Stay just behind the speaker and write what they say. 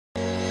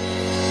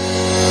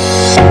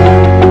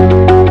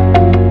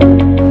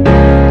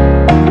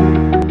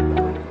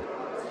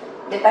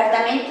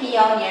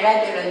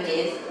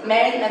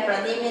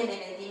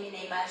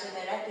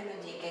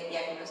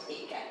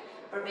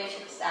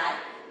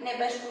fjalë, ne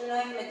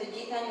bashkëpunojmë me të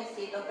gjitha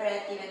njësitë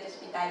operative të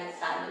Spitalit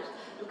SALUS,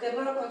 duke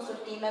bërë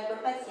konsultime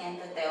për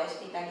pacientët e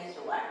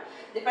hospitalizuar.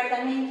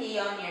 Departamenti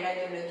jonë i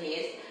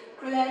Radiologjisë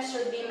kryen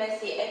shërbime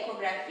si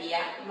ekografia,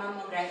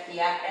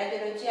 mamografia,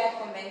 radiologjia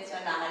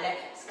konvencionale,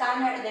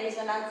 skaner dhe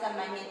rezonancë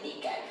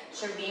magnetike,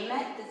 shërbime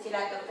të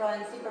cilat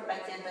ofrohen si për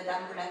pacientët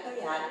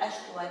ambulatorial,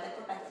 ashtu edhe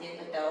për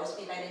pacientët e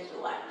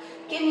hospitalizuar.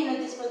 Kemi në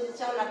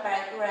dispozicion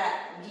aparatura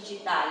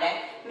digjitale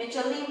me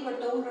qëllim për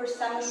të ulur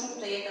sa më shumë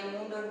të jetë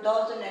mundur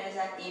dozën e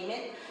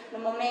rezatimit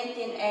në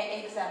momentin e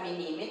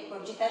ekzaminimit,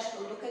 por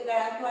gjithashtu duke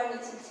garantuar një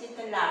cilësi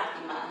të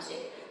lartë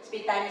imazhit.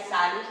 Spitali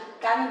Salus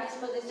ka në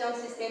dispozicion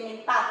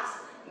sistemin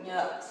PAX,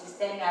 një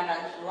sistem i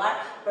avancuar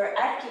për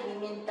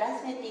arkivimin,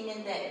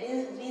 transmetimin dhe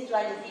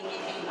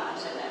vizualizimin e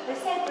imazheve. Për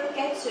sa i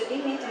përket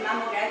shërbimit të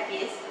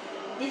mamografisë,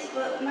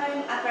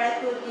 disponojmë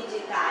aparaturë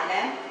digjitale,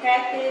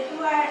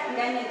 karakterizuar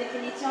nga një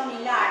definicion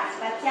i lartë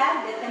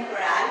spacial dhe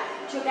temporal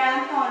që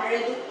garanton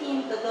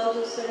reduktim të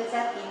dozës së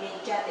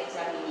rezatimit gjatë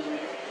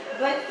ekzaminimit.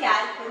 Bëhet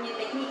fjalë për një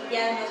teknikë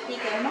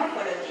diagnostike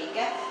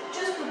morfologjike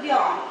që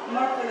studion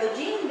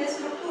morfologjinë dhe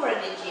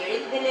strukturën e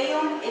gjirit dhe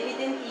lejon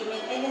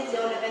evidentimin e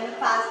lezioneve në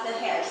fazë të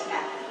hershme,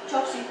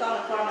 qofshin këto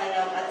në formën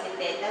e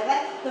opaciteteve,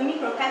 të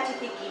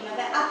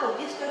mikrokalcifikimeve apo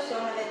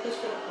distorsioneve të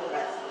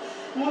strukturës.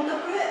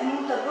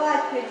 Mund të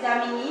bëhet ky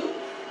ekzaminim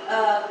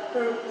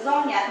për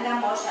zonjat nga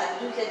mosha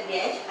 40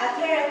 vjeç,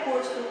 atëherë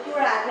kur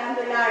struktura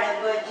glandulare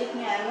bëhet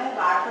gjithnjë e më e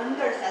varfër,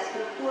 ndërsa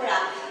struktura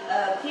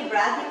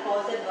fibra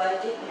adipoze bëhet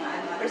gjithnjë e më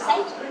e varfër. Për sa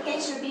i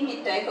përket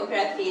shërbimit të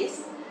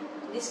ekografisë,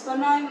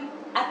 disponojmë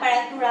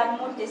aparatura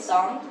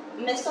multisond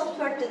me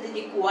software të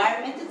dedikuar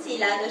me të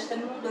cilat është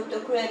mundur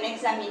të kryen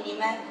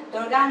ekzaminime të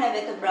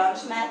organeve të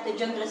brendshme, të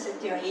gjendrës së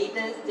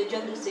tiroidës, të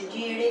gjendrës së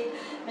gjirit,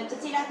 me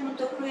të cilat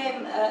mund të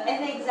kryejmë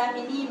edhe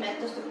ekzaminime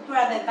të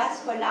strukturave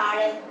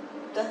vaskulare,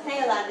 të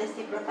thella dhe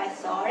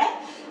sipërfaqësore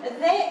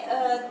dhe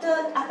të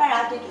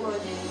aparatit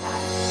urogenital.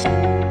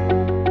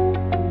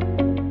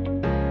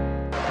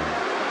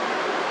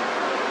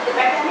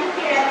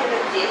 Departamenti i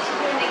Radiologjisë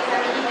kryen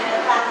ekzaminime në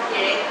fazë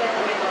direkte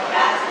të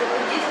metodrasë të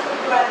gjithë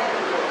strukturave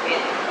të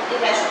trupit.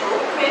 Gjithashtu,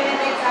 kryejmë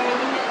edhe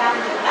ekzaminime të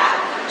angiogram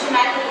që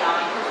na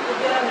lejojnë të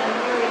studiojmë në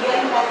mënyrë jo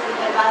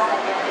invazive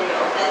bazat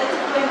arterioze dhe të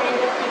kryejmë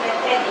rindërtime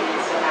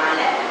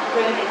tredimensionale.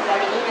 Kryejmë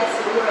ekzaminime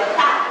si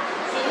urotat,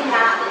 si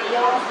na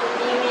lejon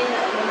studimin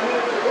në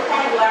mënyrë të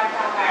detajluar të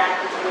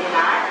aparatit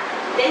urinar,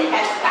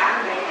 dental scan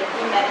me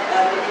rindërtime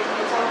me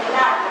definicion të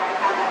lartë të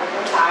arkadave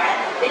dentare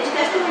dhe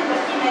gjithashtu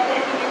rindërtime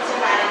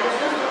tridimensionale të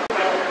çdo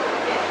strukture të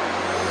trupit.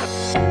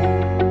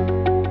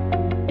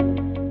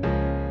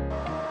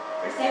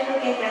 Përsa i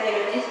përket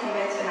radiologjisë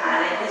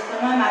konvencionale,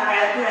 disponojmë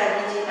aparatura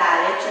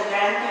digjitale që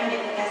garantojnë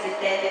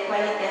efikasitet dhe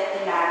kualitet të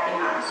lartë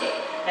imazhit.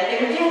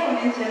 Radiologjia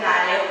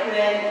konvencionale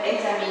kryen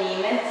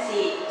ekzaminimet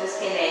si të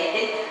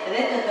skeletit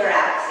dhe të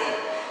toraksit.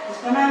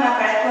 Disponojmë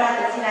aparatura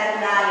të cilat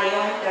na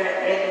lejojnë të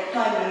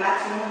reduktojmë në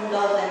maksimum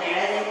dozën e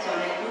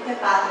radiacionit duke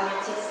patur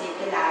një cilësi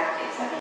të lartë